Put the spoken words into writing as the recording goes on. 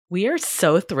We are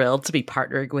so thrilled to be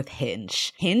partnering with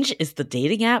Hinge. Hinge is the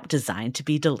dating app designed to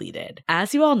be deleted.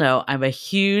 As you all know, I'm a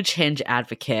huge Hinge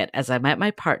advocate as I met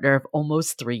my partner of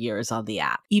almost 3 years on the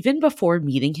app. Even before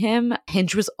meeting him,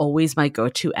 Hinge was always my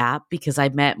go-to app because I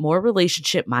met more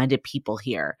relationship-minded people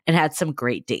here and had some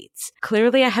great dates.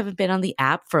 Clearly, I haven't been on the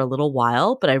app for a little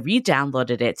while, but I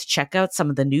re-downloaded it to check out some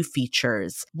of the new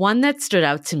features. One that stood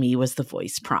out to me was the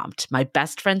voice prompt, my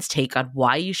best friend's take on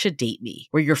why you should date me,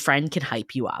 where your friend can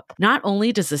hype you up. Not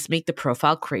only does this make the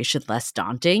profile creation less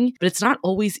daunting, but it's not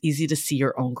always easy to see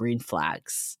your own green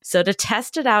flags. So to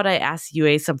test it out, I asked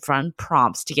Yue some fun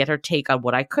prompts to get her take on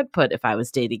what I could put if I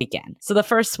was dating again. So the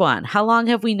first one, how long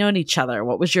have we known each other?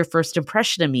 What was your first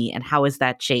impression of me and how has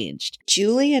that changed?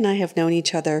 Julie and I have known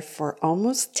each other for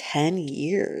almost 10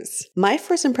 years. My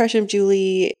first impression of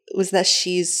Julie was that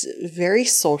she's very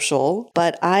social,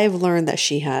 but I've learned that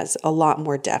she has a lot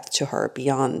more depth to her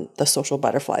beyond the social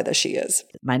butterfly that she is.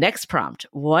 My next prompt,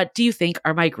 what do you think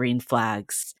are my green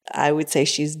flags? I would say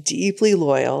she's deeply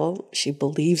loyal. She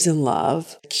believes in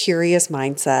love, curious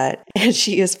mindset, and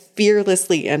she is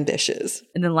fearlessly ambitious.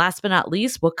 And then last but not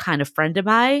least, what kind of friend am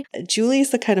I? Julie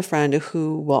is the kind of friend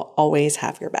who will always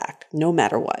have your back, no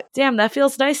matter what. Damn, that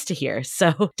feels nice to hear.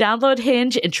 So download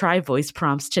Hinge and try voice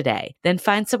prompts today. Then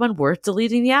find someone worth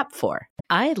deleting the app for.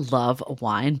 I love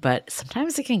wine, but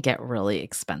sometimes it can get really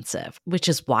expensive, which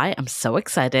is why I'm so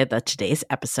excited that today's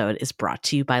episode is brought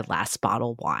to you by Last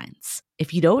Bottle Wines.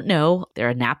 If you don't know, they're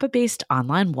a Napa-based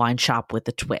online wine shop with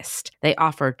a twist. They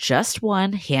offer just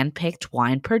one hand-picked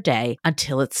wine per day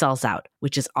until it sells out,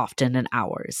 which is often in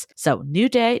hours. So new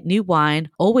day, new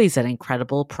wine, always at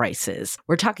incredible prices.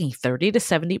 We're talking 30 to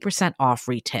 70% off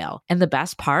retail. And the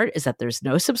best part is that there's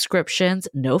no subscriptions,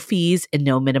 no fees, and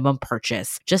no minimum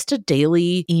purchase. Just a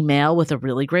daily email with a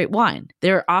really great wine.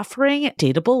 They're offering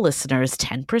Dateable listeners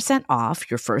 10% off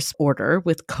your first order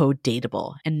with code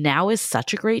Dateable. And now is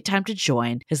such a great time to join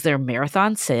as their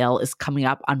marathon sale is coming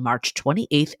up on March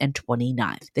 28th and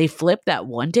 29th. They flip that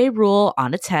one-day rule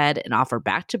on its head and offer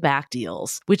back-to-back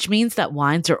deals, which means that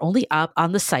wines are only up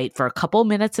on the site for a couple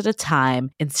minutes at a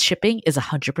time and shipping is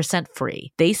 100%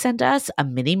 free. They sent us a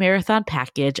mini marathon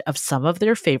package of some of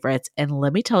their favorites, and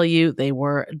let me tell you, they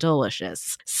were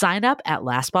delicious. Sign up at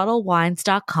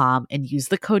lastbottlewines.com and use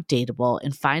the code Dateable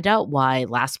and find out why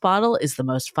Last Bottle is the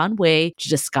most fun way to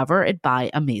discover and buy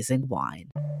amazing wine.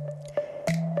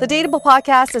 The Dateable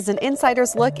podcast is an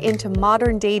insider's look into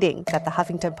modern dating that the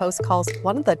Huffington Post calls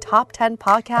one of the top 10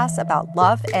 podcasts about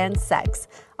love and sex.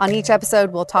 On each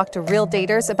episode, we'll talk to real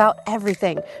daters about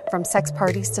everything from sex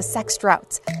parties to sex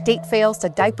droughts, date fails to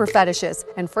diaper fetishes,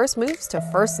 and first moves to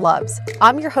first loves.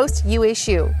 I'm your host, Yue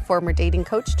Xu, former dating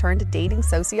coach turned dating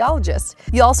sociologist.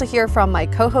 You'll also hear from my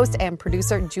co-host and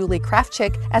producer, Julie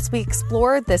Krafchick, as we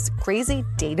explore this crazy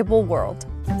dateable world.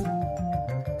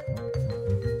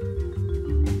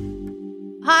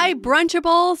 Hi,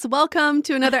 Brunchables. Welcome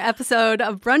to another episode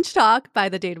of Brunch Talk by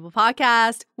the Dateable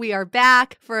Podcast. We are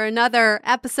back for another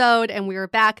episode, and we are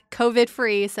back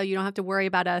COVID-free, so you don't have to worry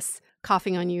about us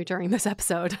coughing on you during this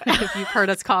episode if you've heard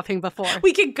us coughing before.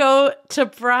 We could go to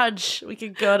brunch. We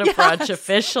could go to brunch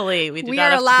officially. We do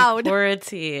not have allowed. to be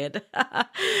quarantined.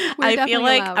 I feel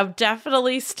like I'm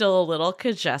definitely still a little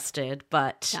congested,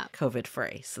 but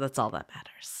COVID-free, so that's all that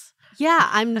matters. Yeah,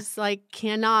 I'm just like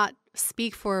cannot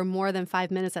speak for more than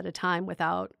 5 minutes at a time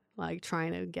without like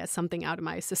trying to get something out of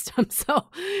my system. So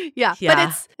yeah.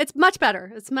 But it's much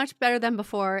better. It's much better than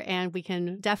before. And we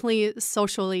can definitely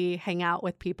socially hang out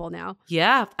with people now.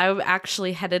 Yeah. I'm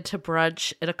actually headed to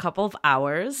brunch in a couple of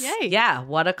hours. Yay. Yeah.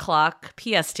 1 o'clock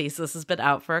PST. So this has been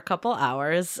out for a couple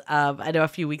hours. I know a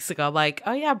few weeks ago, I'm like,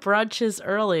 oh yeah, brunch is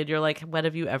early. And you're like, when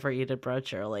have you ever eaten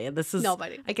brunch early? And this is,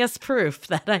 nobody. I guess, proof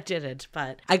that I didn't.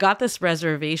 But I got this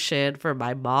reservation for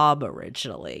my mom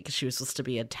originally because she was supposed to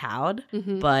be in town.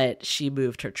 Mm-hmm. But she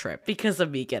moved her trip because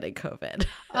of me getting COVID.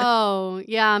 Oh,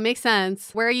 yeah, makes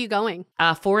sense. Where are you going?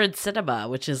 Foreign Cinema,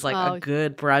 which is like a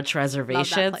good brunch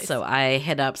reservation. So I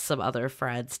hit up some other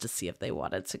friends to see if they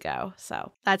wanted to go.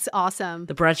 So that's awesome.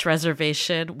 The brunch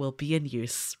reservation will be in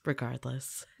use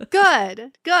regardless.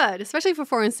 Good. Especially for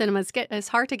Foreign Cinema. It's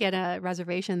hard to get a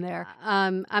reservation there.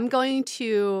 I'm going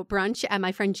to brunch at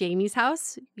my friend Jamie's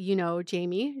house. You know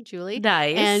Jamie, Julie.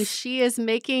 Nice. And she is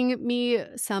making me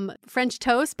some French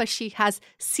toast, but she has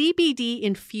CBD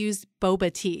infused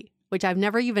boba tea, which I've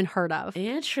never even heard of.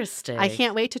 Interesting. I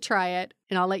can't wait to try it,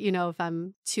 and I'll let you know if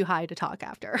I'm too high to talk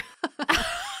after.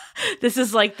 This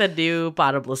is like the new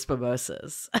bottomless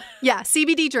mimosas. Yeah,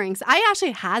 CBD drinks.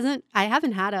 I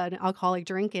haven't had an alcoholic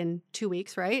drink in 2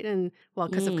 weeks, right? And well,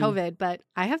 because of COVID, but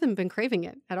I haven't been craving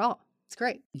it at all. It's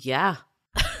great. Yeah.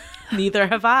 Neither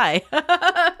have I.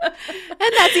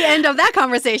 And that's the end of that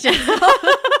conversation.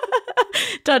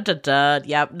 Dun, dun, dun.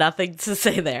 Yep, nothing to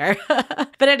say there.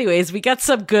 But anyways, we got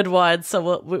some good ones.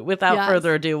 So without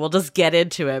further ado, we'll just get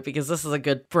into it because this is a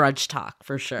good brunch talk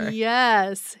for sure.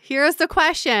 Yes. Here's the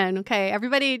question. Okay,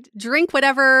 everybody drink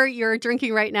whatever you're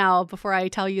drinking right now before I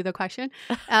tell you the question.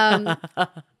 All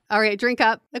right, drink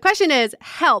up. The question is,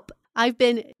 help. I've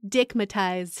been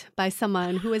dickmatized by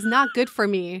someone who is not good for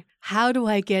me. How do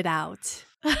I get out?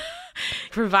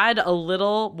 Provide a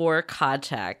little more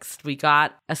context. We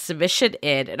got a submission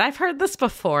in, and I've heard this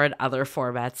before in other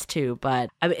formats too, but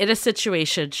I'm in a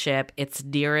situationship. It's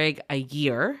nearing a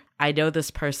year. I know this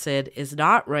person is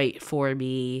not right for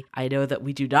me. I know that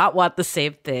we do not want the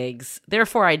same things.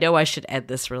 Therefore, I know I should end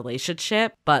this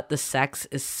relationship, but the sex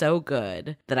is so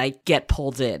good that I get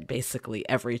pulled in basically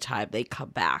every time they come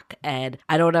back. And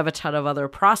I don't have a ton of other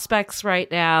prospects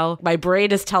right now. My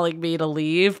brain is telling me to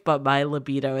leave, but my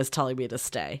libido is telling me to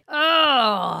stay.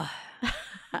 Oh,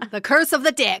 the curse of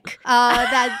the dick.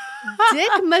 That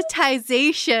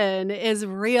dickmatization is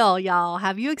real, y'all.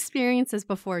 Have you experienced this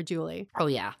before, Julie? Oh,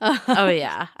 yeah. Oh,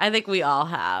 yeah. I think we all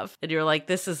have. And you're like,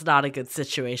 this is not a good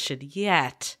situation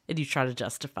yet. And you try to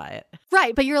justify it.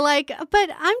 Right. But you're like, but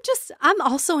I'm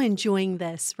also enjoying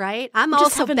this, right? I'm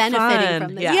also benefiting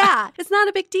from this. Yeah. It's not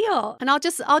a big deal. And I'll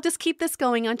just keep this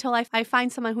going until I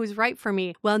find someone who's right for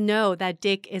me. Well, no, that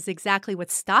dick is exactly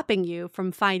what's stopping you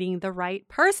from finding the right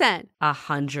person.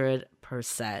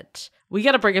 100%. We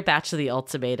got to bring it back to the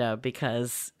ultimatum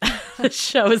because the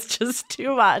show is just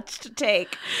too much to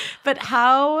take. But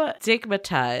how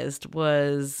dickmatized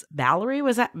was Mallory?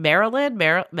 Was that Marilyn?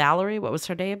 Mallory? What was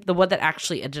her name? The one that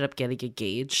actually ended up getting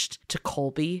engaged to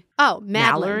Colby? Oh,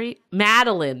 Madeline.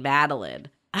 Madeline.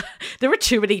 There were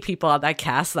too many people on that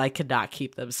cast that I could not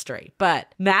keep them straight.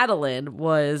 But Madeline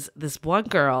was this one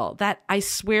girl that I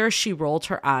swear she rolled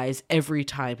her eyes every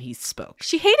time he spoke.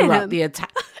 She hated him.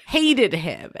 Hated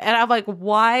him. And I'm like,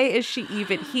 why is she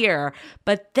even here?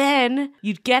 But then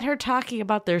you'd get her talking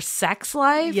about their sex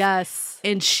life. Yes.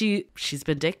 And she's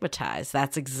been dickmatized.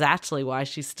 That's exactly why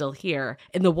she's still here.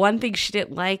 And the one thing she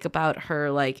didn't like about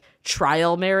her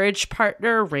trial marriage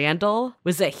partner, Randall,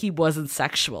 was that he wasn't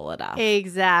sexual enough.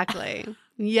 Exactly.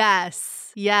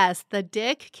 Yes. Yes. The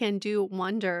dick can do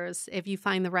wonders if you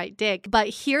find the right dick. But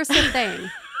here's the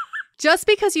thing. Just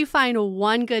because you find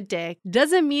one good dick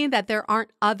doesn't mean that there aren't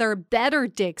other better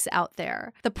dicks out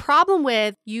there. The problem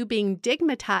with you being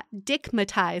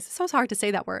dickmatized, so it's hard to say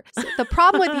that word. So the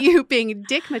problem with you being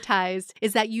dickmatized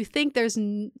is that you think there's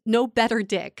no better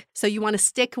dick. So you want to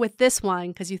stick with this one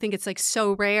because you think it's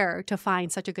so rare to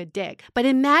find such a good dick. But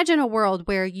imagine a world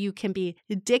where you can be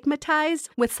dickmatized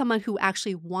with someone who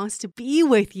actually wants to be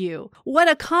with you. What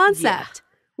a concept. Yeah.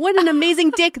 What an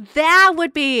amazing dick that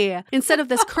would be. Instead of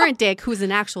this current dick who's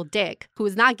an actual dick, who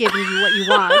is not giving you what you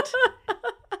want,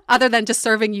 other than just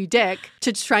serving you dick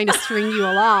to trying to string you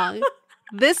along.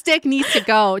 This dick needs to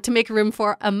go to make room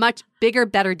for a much bigger,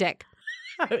 better dick.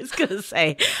 I was going to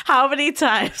say, how many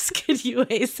times can you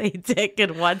say dick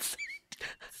in one sentence?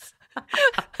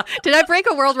 Did I break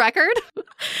a world record?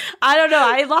 I don't know.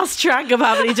 I lost track of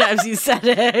how many times you said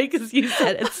it because you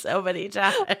said it so many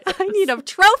times. I need a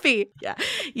trophy. Yeah,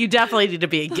 you definitely need to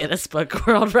be in Guinness Book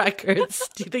World Records.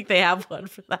 Do you think they have one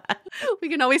for that? We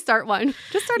can always start one.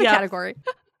 Just start a category.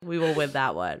 We will win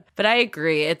that one. But I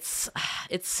agree. It's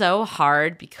so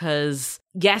hard because,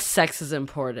 yes, sex is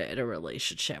important in a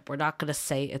relationship. We're not going to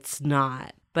say it's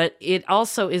not. But it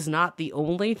also is not the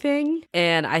only thing.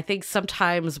 And I think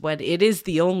sometimes when it is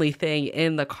the only thing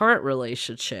in the current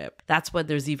relationship, that's when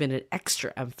there's even an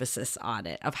extra emphasis on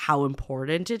it of how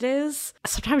important it is.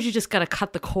 Sometimes you just got to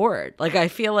cut the cord. I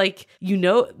feel like,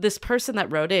 this person that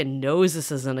wrote in knows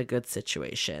this isn't a good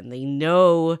situation. They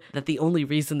know that the only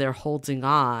reason they're holding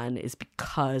on is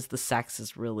because the sex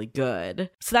is really good.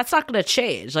 So that's not going to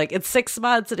change. In 6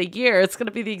 months and a year, it's going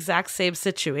to be the exact same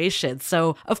situation.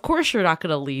 So of course you're not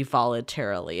going to leave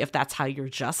voluntarily if that's how you're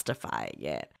justifying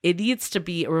it. It needs to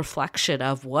be a reflection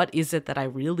of what is it that I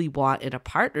really want in a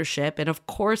partnership. And of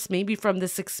course, maybe from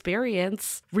this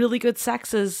experience, really good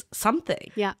sex is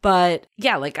something. Yeah. But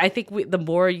yeah, I think the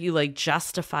more you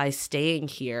justify staying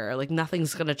here,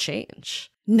 nothing's going to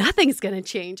change. Nothing's going to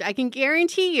change. I can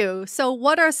guarantee you. So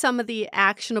what are some of the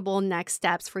actionable next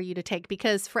steps for you to take?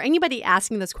 Because for anybody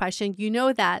asking this question, you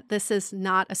know that this is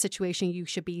not a situation you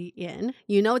should be in.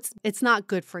 You know it's not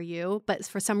good for you, but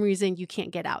for some reason you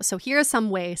can't get out. So here are some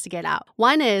ways to get out.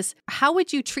 One is, how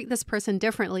would you treat this person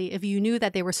differently if you knew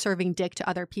that they were serving dick to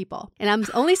other people? And I'm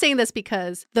only saying this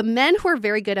because the men who are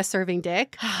very good at serving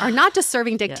dick are not just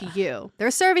serving dick to you.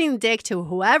 They're serving dick to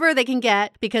whoever they can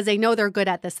get because they know they're good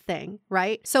at this thing, right?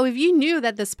 right? So if you knew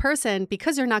that this person,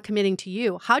 because they're not committing to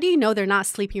you, how do you know they're not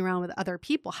sleeping around with other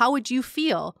people? How would you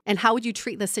feel? And how would you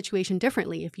treat the situation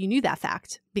differently if you knew that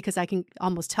fact? Because I can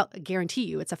almost guarantee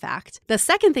you it's a fact. The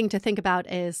second thing to think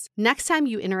about is next time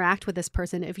you interact with this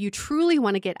person, if you truly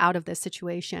want to get out of this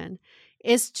situation,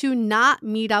 is to not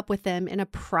meet up with them in a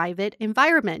private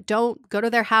environment. Don't go to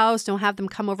their house. Don't have them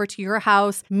come over to your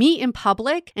house. Meet in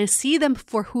public and see them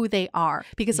for who they are.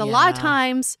 Because a lot of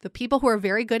times, the people who are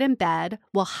very good in bed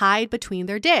will hide behind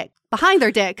their dick,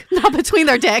 not between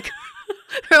their dick.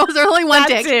 There's only one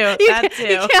dick. You can't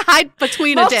hide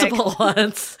between multiple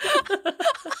ones.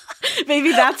 Maybe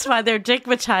that's why they're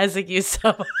dickmatizing you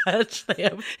so much. They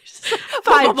have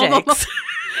 5 dicks.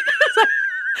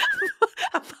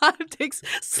 5 dicks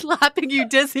slapping you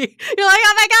dizzy. You're like,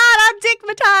 oh my God, I'm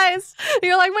dickmatized.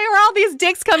 You're like, where are all these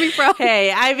dicks coming from?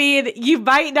 Hey, I mean, you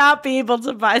might not be able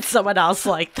to find someone else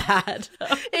like that.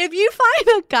 If you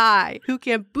find a guy who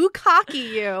can bukkake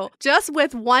you just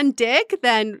with one dick,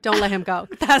 then don't let him go.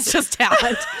 That's just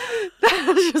talent.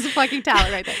 That's just fucking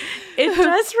talent right there. It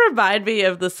does remind me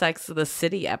of the Sex and the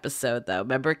City episode, though.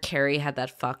 Remember, Carrie had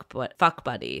that fuck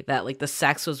buddy that, like, the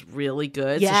sex was really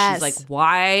good. Yes. So she's like,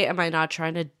 why am I not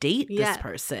trying to date this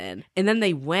person? And then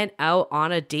they went out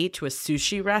on a date to a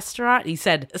sushi restaurant. He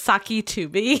said, "Saki to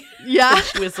me." Yeah. And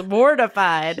she was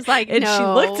mortified. She's like, and no. she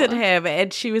looked at him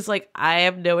and she was like, I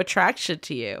have no attraction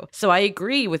to you. So I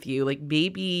agree with you. Like,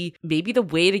 maybe the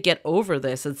way to get over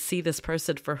this and see this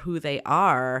person for who they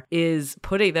are is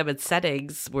putting them in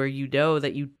settings where you know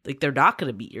that they're not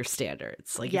going to meet your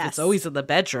standards. Like, if it's always in the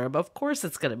bedroom, of course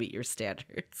it's going to meet your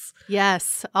standards.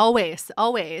 Yes, always.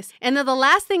 And then the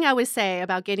last thing I would say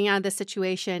about getting out of this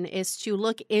situation is to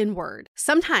look inward.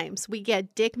 Sometimes we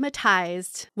get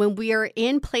dickmatized when we are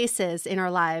in places in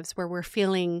our lives where we're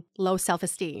feeling low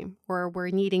self-esteem, where we're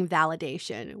needing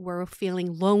validation, where we're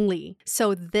feeling lonely.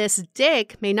 So this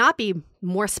dick may not be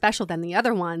more special than the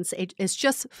other ones. It is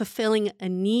just fulfilling a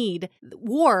need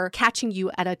or catching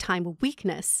you at a time of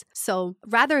weakness. So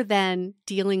rather than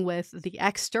dealing with the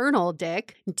external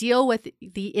dick, deal with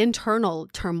the internal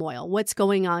turmoil, what's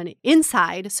going on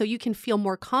inside, so you can feel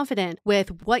more confident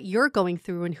with what you're going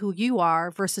through and who you are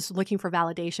versus looking for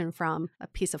validation from a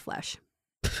piece of flesh.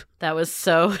 That was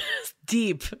so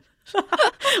deep,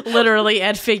 literally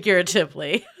and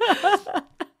figuratively.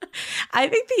 I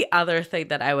think the other thing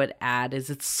that I would add is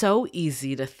it's so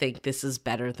easy to think this is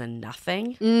better than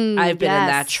nothing. I've been in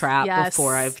that trap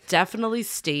before. I've definitely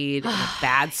stayed in a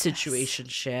bad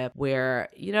situationship where,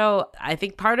 I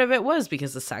think part of it was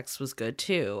because the sex was good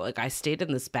too. Like, I stayed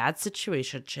in this bad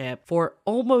situationship for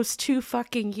almost 2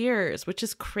 fucking years, which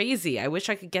is crazy. I wish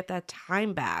I could get that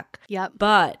time back. Yep.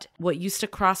 But what used to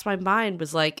cross my mind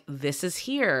was like, this is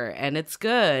here and it's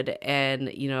good.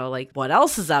 And, like, what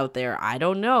else is out there? I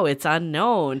don't know. It's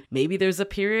unknown. Maybe there's a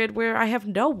period where I have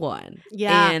no one.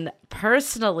 Yeah. And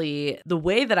personally, the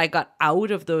way that I got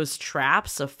out of those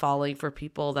traps of falling for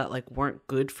people that like weren't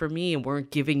good for me and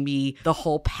weren't giving me the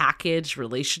whole package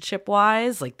relationship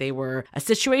wise, like they were a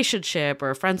situationship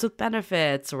or friends with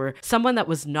benefits or someone that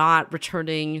was not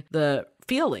returning the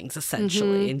feelings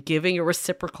essentially and giving a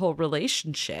reciprocal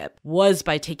relationship, was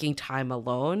by taking time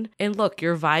alone. And look,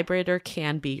 your vibrator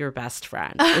can be your best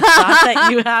friend. It's not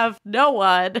that you have no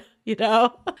one,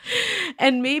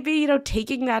 and maybe,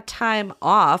 taking that time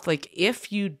off, like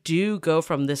if you do go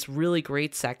from this really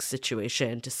great sex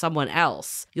situation to someone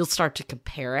else, you'll start to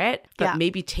compare it, but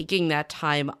maybe taking that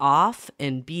time off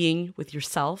and being with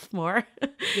yourself more.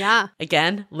 Yeah.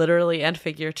 Again, literally and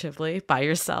figuratively by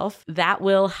yourself, that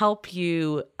will help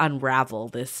you unravel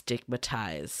this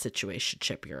stigmatized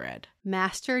situationship you're in.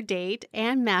 Master date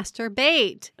and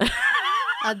masturbate.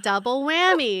 A double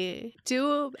whammy.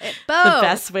 Do it both. The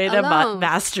best way to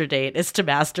master date is to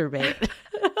masturbate.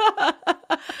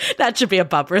 That should be a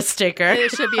bumper sticker. It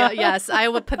should be. Yes, I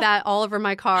would put that all over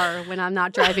my car when I'm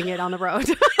not driving it on the road.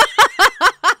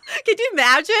 Can you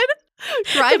imagine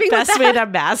driving? The best way to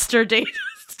master date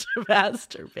is to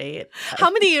masturbate.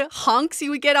 How many honks you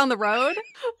would get on the road?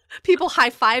 People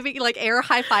high-fiving, like air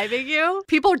high-fiving you.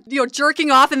 People,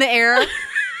 jerking off in the air.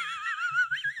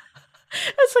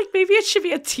 It's like, maybe it should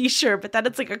be a t-shirt, but then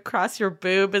it's like across your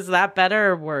boob. Is that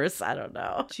better or worse? I don't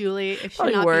know. Julie, it should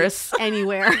probably not worse. be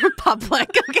anywhere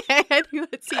public, okay? I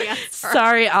think that's the answer.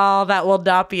 Sorry, all that will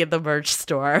not be in the merch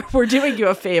store. We're doing you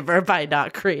a favor by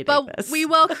not creating this. But we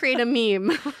will create a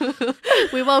meme.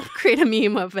 We will create a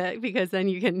meme of it because then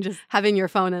you can just have it in your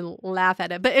phone and laugh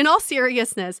at it. But in all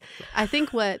seriousness, I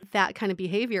think what that kind of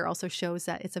behavior also shows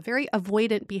that it's a very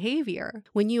avoidant behavior.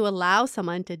 When you allow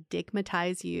someone to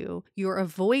stigmatize you, you're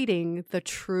avoiding the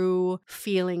true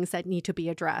feelings that need to be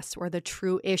addressed or the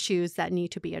true issues that need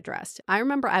to be addressed. I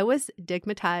remember I was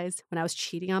stigmatized when I was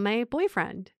cheating on my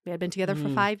boyfriend. We had been together for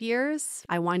 5 years.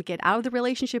 I wanted to get out of the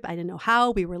relationship. I didn't know how.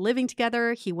 We were living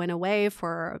together. He went away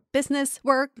for business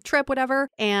work, trip, whatever.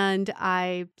 And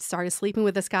I started sleeping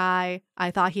with this guy.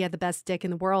 I thought he had the best dick in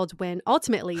the world when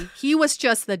ultimately he was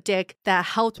just the dick that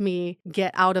helped me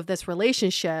get out of this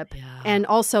relationship. Yeah. And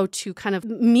also to kind of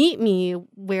meet me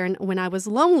when I was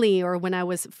lonely or when I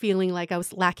was feeling like I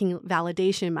was lacking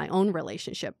validation in my own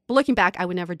relationship. But looking back, I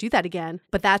would never do that again.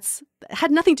 But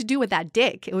had nothing to do with that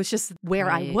dick. It was just where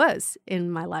I was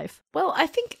in my life. Well, I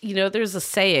think, there's a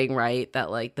saying, right,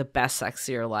 that like the best sex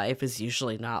of your life is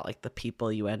usually not like the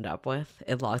people you end up with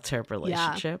in long-term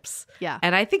relationships. Yeah.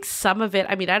 And I think some of it,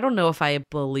 I don't know if I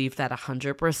believe that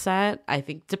 100%. I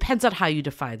think depends on how you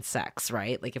define sex,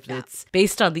 right? Like if it's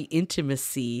based on the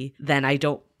intimacy, then I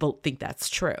don't think that's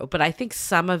true. But I think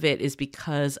some of it is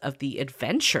because of the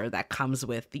adventure that comes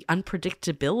with the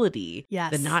unpredictability,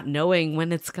 the not knowing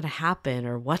when it's going to happen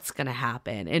or what's going to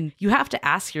happen. And you have to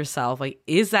ask yourself, like,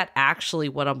 is that actually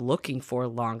what I'm looking for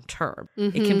long term?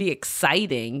 It can be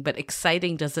exciting, but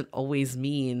exciting doesn't always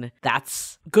mean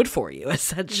that's good for you,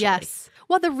 essentially. Yes.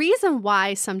 Well, the reason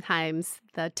why sometimes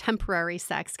the temporary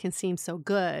sex can seem so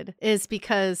good is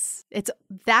because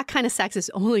that kind of sex is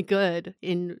only good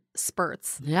in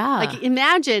spurts. Yeah. Like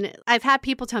imagine, I've had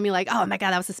people tell me like, oh my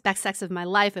God, that was the best sex of my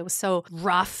life. It was so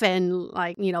rough and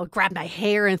like, grabbed my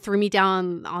hair and threw me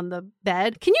down on the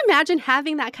bed. Can you imagine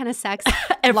having that kind of sex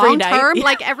long term? Yeah.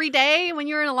 Like every day when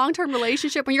you're in a long-term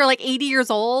relationship, when you're like 80 years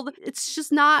old, it's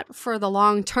just not for the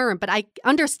long term. But I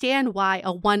understand why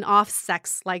a one-off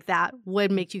sex like that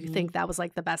would make you think that was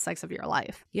like the best sex of your life.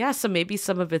 Yeah, so maybe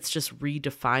some of it's just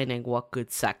redefining what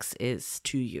good sex is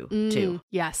to you, too.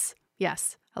 Yes.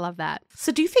 I love that.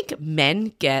 So do you think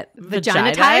men get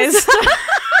vaginitized?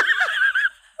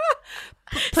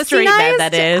 Straight men,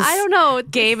 that is. I don't know.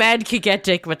 Gay men could get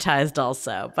dickmatized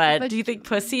also. But do you think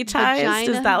pussy-tized?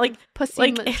 Is that like...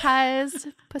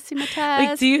 Pussy-matized?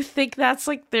 Like, do you think that's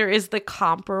like there is the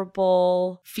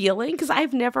comparable feeling? Because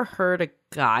I've never heard a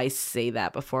guy say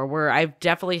that before, where I've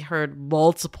definitely heard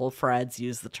multiple friends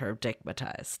use the term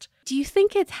dickmatized. Do you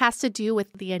think it has to do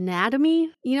with the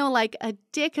anatomy? Like a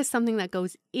dick is something that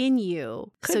goes in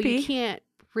you. Could be. You can't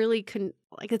really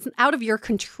it's out of your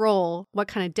control what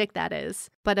kind of dick that is.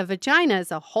 But a vagina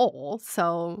is a hole,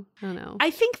 so I don't know. I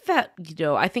think that,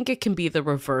 I think it can be the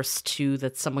reverse too,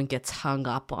 that someone gets hung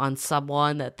up on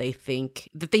someone that they think,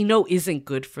 that they know isn't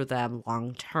good for them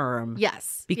long term.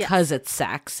 Yes. Because it's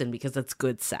sex and because it's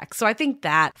good sex. So I think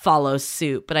that follows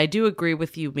suit. But I do agree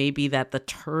with you maybe that the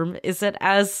term isn't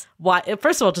as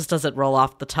first of all, it just doesn't roll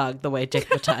off the tongue the way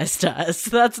dickmatized does. So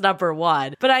that's number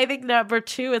one. But I think number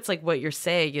two, it's like what you're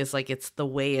saying is like it's the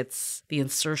way the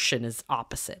insertion is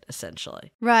opposite, essentially.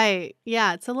 Right.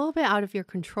 Yeah. It's a little bit out of your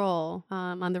control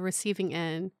on the receiving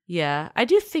end. Yeah. I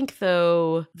do think,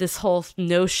 though, this whole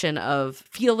notion of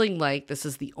feeling like this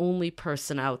is the only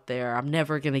person out there, I'm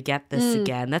never going to get this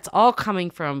again, that's all coming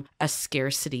from a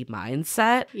scarcity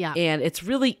mindset. Yeah. And it's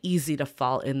really easy to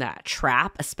fall in that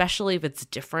trap, especially if it's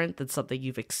different than something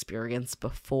you've experienced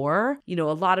before. A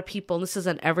lot of people, and this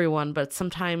isn't everyone, but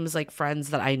sometimes like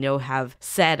friends that I know have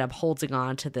said, I'm holding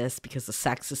on to this because the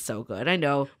sex is so good. I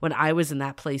know when I was in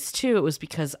that place too, it was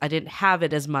because I didn't have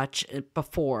it as much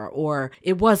before, or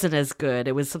it wasn't as good.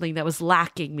 It was something that was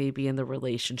lacking maybe in the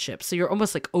relationship. So you're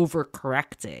almost like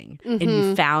overcorrecting and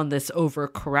you found this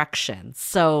overcorrection.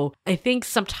 So I think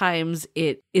sometimes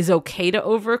it is okay to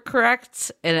overcorrect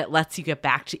and it lets you get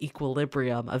back to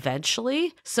equilibrium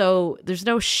eventually. So there's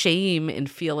no shame in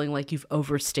feeling like you've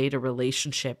overstayed a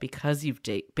relationship because you've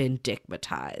been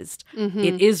dickmatized.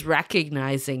 It is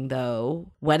recognizing,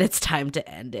 though, when it's time to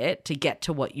end it, to get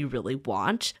to what you really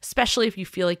want, especially if you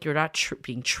feel like you're not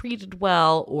being treated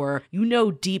well, or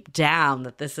deep down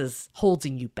that this is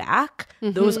holding you back.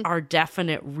 Those are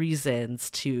definite reasons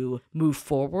to move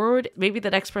forward. Maybe the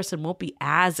next person won't be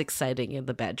as exciting in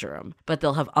the bedroom, but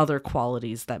they'll have other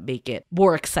qualities that make it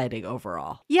more exciting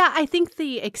overall. Yeah, I think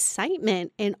the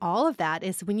excitement in all of that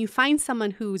is when you find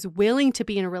someone who's willing to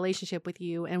be in a relationship with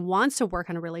you and wants to work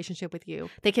on a relationship with you,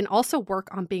 they can also work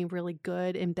on being really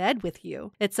good in bed with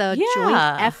you. It's a joint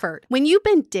effort. When you've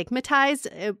been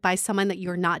dickmatized by someone that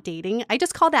you're not dating, I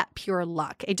just call that pure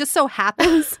luck. It just so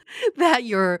happens that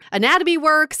your anatomy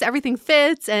works, everything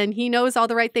fits, and he knows all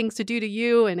the right things to do to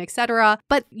you, and etc.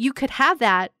 But you could have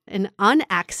that an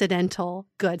unaccidental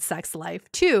good sex life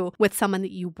too with someone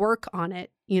that you work on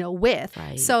it with.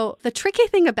 Right. So the tricky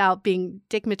thing about being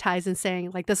digmatized and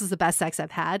saying like, this is the best sex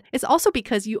I've had is also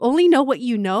because you only know what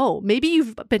you know. Maybe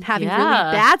you've been having really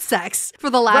bad sex for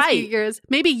the last few years.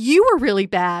 Maybe you were really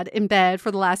bad in bed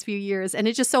for the last few years. And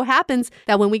it just so happens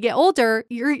that when we get older,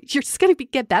 you're just going to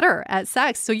get better at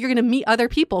sex. So you're going to meet other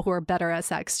people who are better at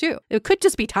sex too. It could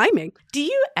just be timing. Do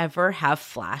you ever have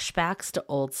flashbacks to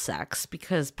old sex?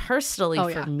 Because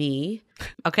personally, for me,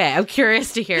 okay, I'm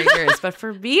curious to hear yours, but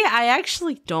for me, I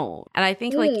actually don't. And I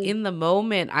think like in the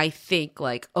moment, I think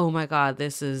like, oh my God,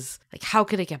 this is like, how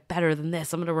can it get better than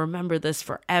this? I'm going to remember this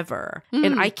forever.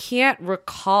 And I can't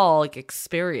recall like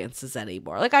experiences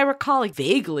anymore. Like I recall like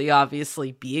vaguely,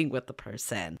 obviously being with the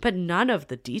person, but none of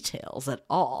the details at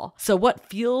all. So what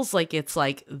feels like it's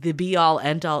like the be all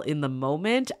end all in the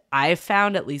moment, I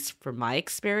found, at least from my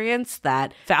experience,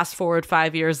 that fast forward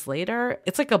 5 years later,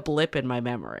 it's like a blip in my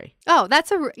memory. Oh,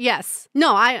 yes.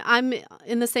 No, I'm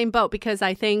in the same boat because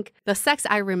I think the sex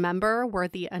I remember were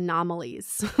the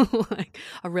anomalies, like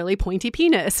a really pointy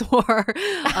penis or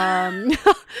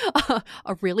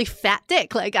a really fat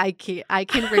dick. Like I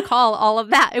can recall all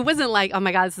of that. It wasn't like, oh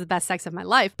my God, this is the best sex of my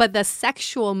life. But the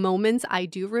sexual moments I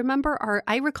do remember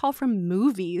I recall from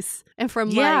movies and from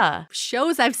like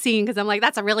shows I've seen because I'm like,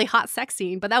 that's a really hot sex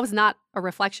scene. But that was not a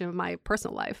reflection of my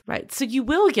personal life. Right. So you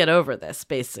will get over this,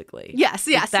 basically. Yes.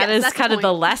 That is kind of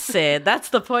the lesson. That's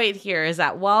the point here, is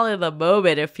that while in the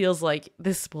moment it feels like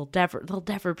there'll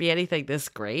never be anything this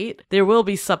great, there will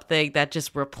be something that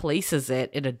just replaces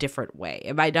it in a different way.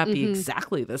 It might not be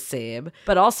exactly the same,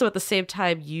 but also at the same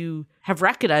time, you have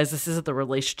recognized this isn't the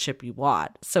relationship you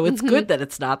want. So it's good that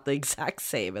it's not the exact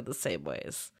same in the same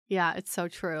ways. Yeah, it's so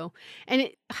true. And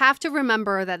have to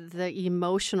remember that the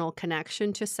emotional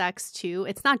connection to sex too,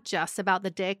 it's not just about the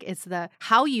dick, it's the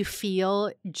how you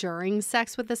feel during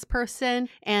sex with this person.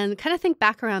 And kind of think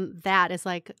back around that is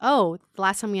like, oh, the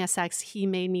last time we had sex, he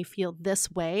made me feel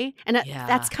this way. And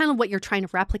that's kind of what you're trying to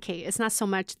replicate. It's not so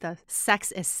much the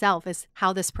sex itself, it's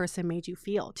how this person made you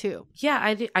feel too.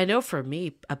 Yeah, I know for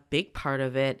me, a big part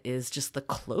of it is just the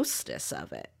closeness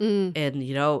of it.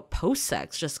 And,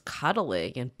 post-sex, just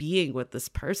cuddling and being with this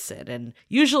person. And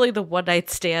usually the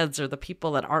one-night stands are the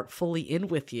people that aren't fully in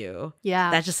with you. Yeah.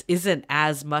 That just isn't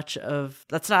as much of,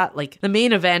 that's not like, the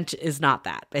main event is not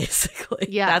that, basically.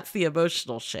 Yeah. That's the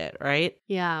emotional shit, right?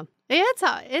 Yeah.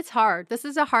 It's hard. This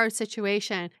is a hard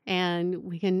situation, and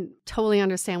we can totally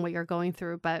understand what you're going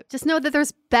through, but just know that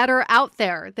there's better out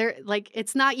there.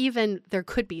 It's not even, there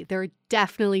could be, there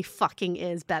definitely fucking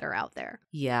is better out there.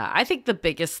 Yeah. I think the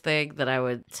biggest thing that I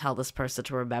would tell this person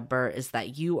to remember is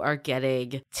that you are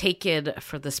getting taken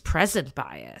for this present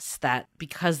bias, that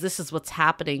because this is what's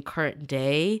happening current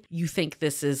day, you think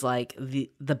this is like the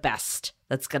best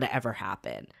that's going to ever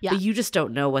happen. Yeah. But you just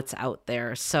don't know what's out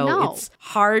there. So it's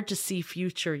hard to see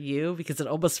future you because it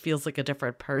almost feels like a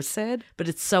different person. But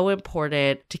it's so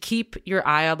important to keep your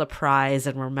eye on the prize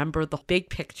and remember the big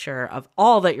picture of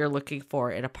all that you're looking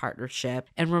for in a partnership.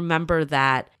 And remember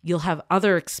that you'll have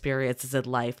other experiences in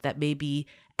life that may be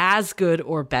as good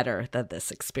or better than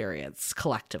this experience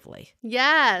collectively.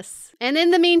 Yes. And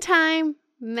in the meantime,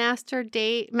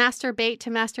 masturbate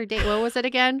to master date. What was it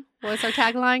again? What was our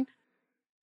tagline?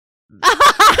 We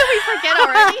forget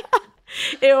already.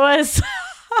 It was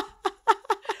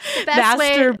the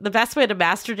best way to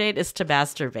masturbate is to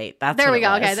masturbate. That's there we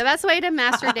go. Okay, the best way to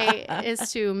masturbate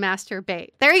is to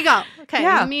masturbate. There you go. Okay.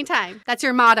 Yeah. In the meantime, that's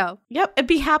your motto. Yep, and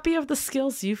be happy of the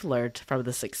skills you've learned from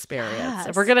this experience. Yes.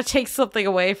 If we're gonna take something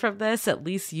away from this, at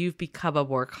least you've become a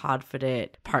more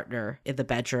confident partner in the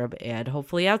bedroom and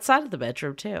hopefully outside of the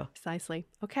bedroom too. Precisely.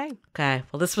 Okay.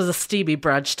 Well, this was a steamy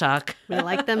brunch talk. We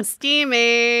like them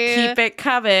steamy. Keep it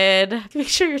coming. Make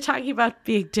sure you're talking about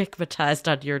being digmatized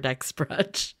on your next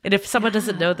brunch. And if someone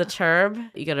doesn't know the term,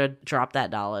 you got to drop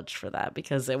that knowledge for that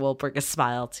because it will bring a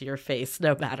smile to your face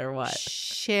no matter what.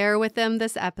 Share with them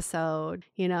this episode.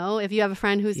 If you have a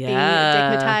friend who's being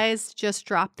digmatized, just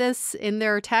drop this in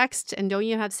their text and don't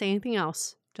even have to say anything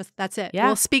else. Just that's it. Yeah.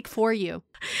 We'll speak for you.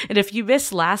 And if you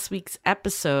missed last week's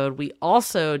episode, we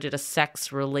also did a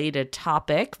sex-related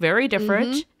topic. Very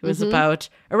different. It was about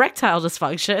erectile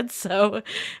dysfunction. So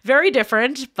very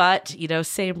different, but,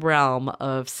 same realm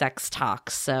of sex talk.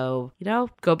 So,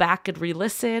 go back and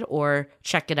re-listen or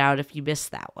check it out if you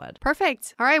missed that one.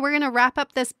 Perfect. All right. We're going to wrap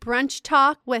up this brunch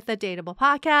talk with a Dateable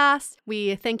podcast.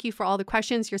 We thank you for all the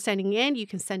questions you're sending in. You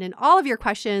can send in all of your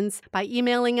questions by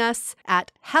emailing us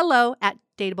at hello@dateable.com.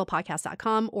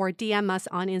 dateablepodcast.com or DM us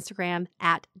on Instagram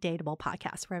at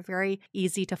dateablepodcast. We're very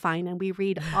easy to find and we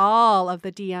read all of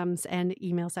the DMs and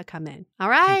emails that come in. All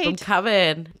right. Keep them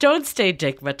coming. Don't stay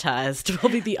digmatized.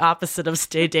 We'll be the opposite of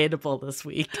stay dateable this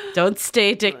week. Don't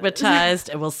stay digmatized,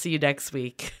 and we'll see you next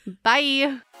week.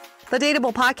 Bye. The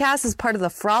Dateable Podcast is part of the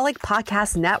Frolic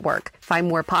Podcast Network. Find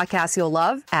more podcasts you'll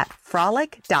love at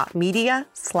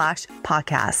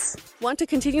frolic.media/podcasts. Want to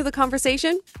continue the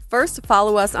conversation? First,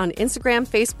 follow us on Instagram,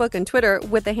 Facebook, and Twitter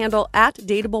with the handle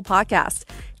 @DateablePodcast.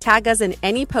 Tag us in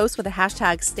any post with the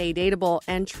hashtag StayDateable,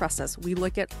 and trust us, we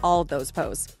look at all of those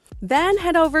posts. Then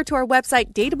head over to our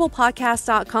website,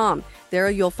 dateablepodcast.com.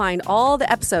 There you'll find all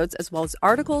the episodes as well as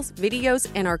articles, videos,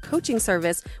 and our coaching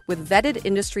service with vetted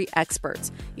industry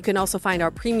experts. You can also find our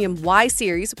premium Why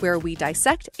series where we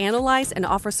dissect, analyze, and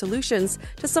offer solutions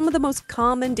to some of the most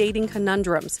common dating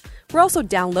conundrums. We're also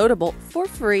downloadable for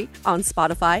free on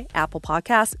Spotify, Apple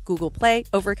Podcasts, Google Play,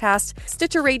 Overcast,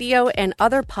 Stitcher Radio, and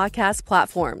other podcast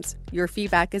platforms. Your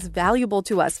feedback is valuable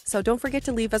to us, so don't forget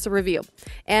to leave us a review.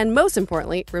 And most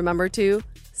importantly, remember to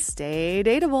stay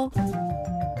dateable.